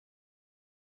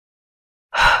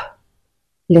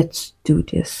Let's do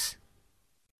this.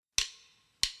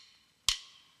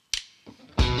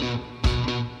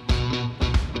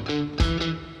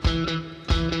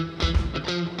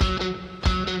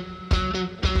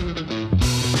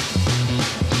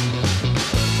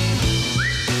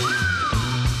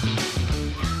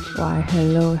 Why,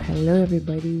 hello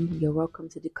everybody. You're welcome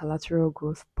to the Collateral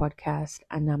Growth podcast,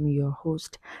 and I'm your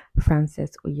host,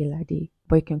 Francess Oyelade.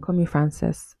 But you can call me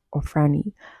Francess or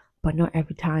Franny, but not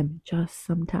every time, just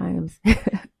sometimes.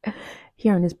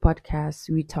 Here on this podcast,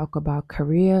 we talk about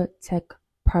career, tech,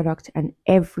 product, and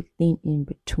everything in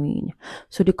between.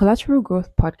 So the Collateral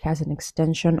Growth podcast is an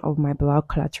extension of my blog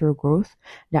Collateral Growth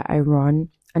that I run,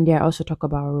 and there I also talk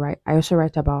about I also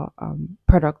write about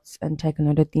products and tech and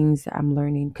other things that I'm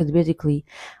learning, because basically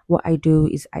what I do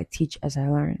is I teach as I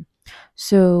learn.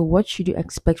 So what should you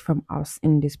expect from us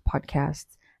in this podcast?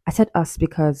 I said us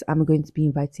because I'm going to be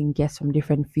inviting guests from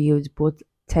different fields, both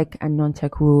tech and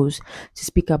non-tech roles, to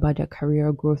speak about their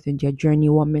career growth and their journey,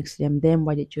 what makes them,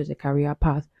 why they chose a career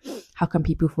path, how can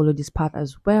people follow this path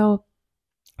as well.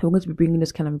 We're going to be bringing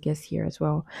this kind of guests here as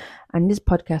well. And this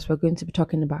podcast, we're going to be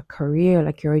talking about career,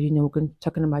 like you already know. We're going to be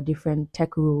talking about different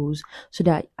tech roles, so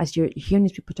that as you're hearing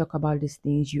these people talk about these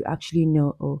things, you actually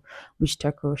know, which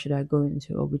tech role should I go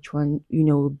into, or which one,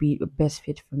 will be the best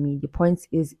fit for me. The point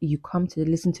is, you come to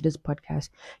listen to this podcast,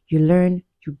 you learn,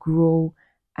 you grow,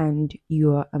 and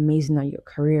you are amazing at your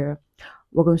career.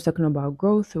 We're going to be talking about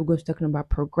growth. We're going to be talking about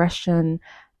progression,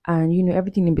 and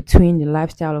everything in between, the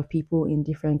lifestyle of people in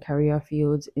different career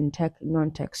fields, in tech,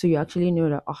 non-tech. So you actually know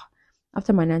that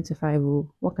after my 9 to 5,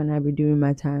 what can I be doing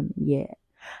my time?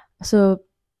 So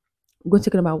we're going to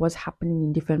talk about what's happening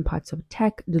in different parts of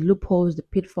tech, the loopholes, the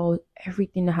pitfalls,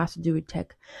 everything that has to do with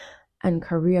tech and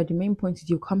career. The main point is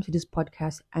you come to this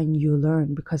podcast and you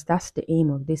learn, because that's the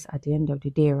aim of this at the end of the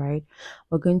day, right?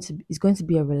 It's going to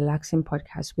be a relaxing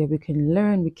podcast where we can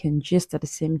learn, we can gist at the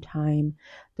same time.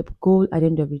 The goal at the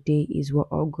end of the day is we're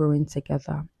all growing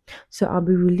together. So I'll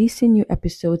be releasing new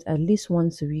episodes at least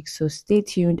once a week. So stay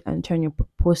tuned and turn your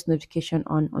post notification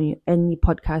on your any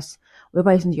podcast,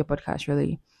 wherever you listen to your podcast,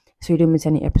 really, so you don't miss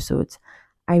any episodes.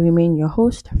 I remain your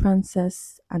host,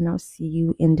 Francess, and I'll see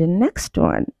you in the next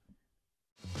one.